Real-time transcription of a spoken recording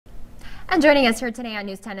And joining us here today on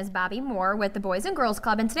News 10 is Bobby Moore with the Boys and Girls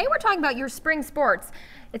Club. And today we're talking about your spring sports.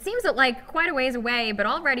 It seems like quite a ways away, but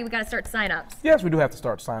already we got to start sign-ups. Yes, we do have to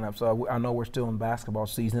start sign-ups. I know we're still in basketball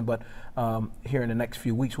season, but here in the next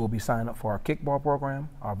few weeks we'll be signing up for our kickball program,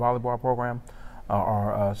 our volleyball program,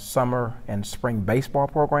 our summer and spring baseball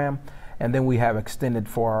program, and then we have extended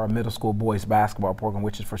for our middle school boys basketball program,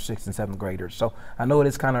 which is for 6th and 7th graders. So I know it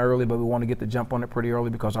is kind of early, but we want to get the jump on it pretty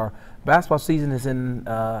early because our basketball season is in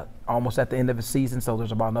almost at the end of the season, so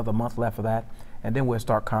there's about another month left of that. And then we'll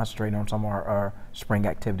start concentrating on some of our spring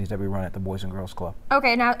activities that we run at the Boys and Girls Club.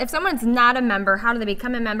 Okay, now if someone's not a member, how do they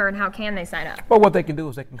become a member and how can they sign up? Well, what they can do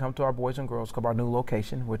is they can come to our Boys and Girls Club, our new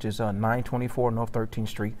location, which is 924 North 13th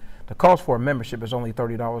Street. The cost for a membership is only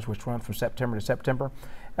 $30, which runs from September to September.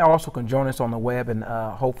 And also can join us on the web, and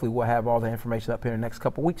hopefully we'll have all the information up here in the next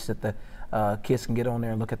couple of weeks that the kids can get on there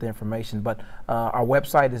and look at the information. But our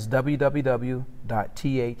website is www.thbgc.org.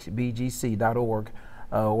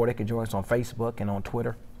 Or they can join us on Facebook and on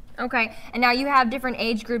Twitter. Okay, and now you have different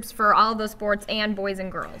age groups for all of those sports and boys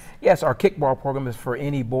and girls. Yes, our kickball program is for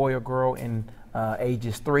any boy or girl in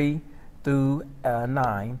ages 3 through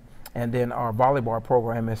 9. And then our volleyball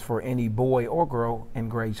program is for any boy or girl in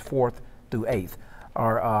grades 4th through 8th.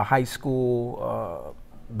 Our high school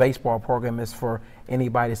baseball program is for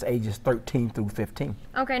anybody that's ages 13 through 15.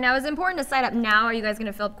 Okay, now is it important to sign up now? Are you guys going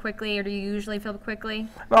to fill up quickly, or do you usually fill up quickly?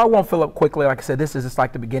 No, I won't fill up quickly. Like I said, this is just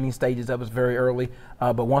like the beginning stages of it. It's very early,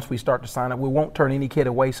 but once we start to sign up, we won't turn any kid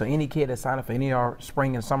away. So any kid that sign up for any of our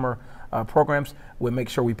spring and summer programs, we'll make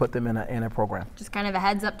sure we put them in a program. Just kind of a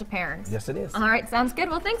heads up to parents. Yes, it is. All right, sounds good.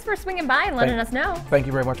 Well, thanks for swinging by and letting us know. Thank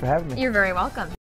you very much for having me. You're very welcome.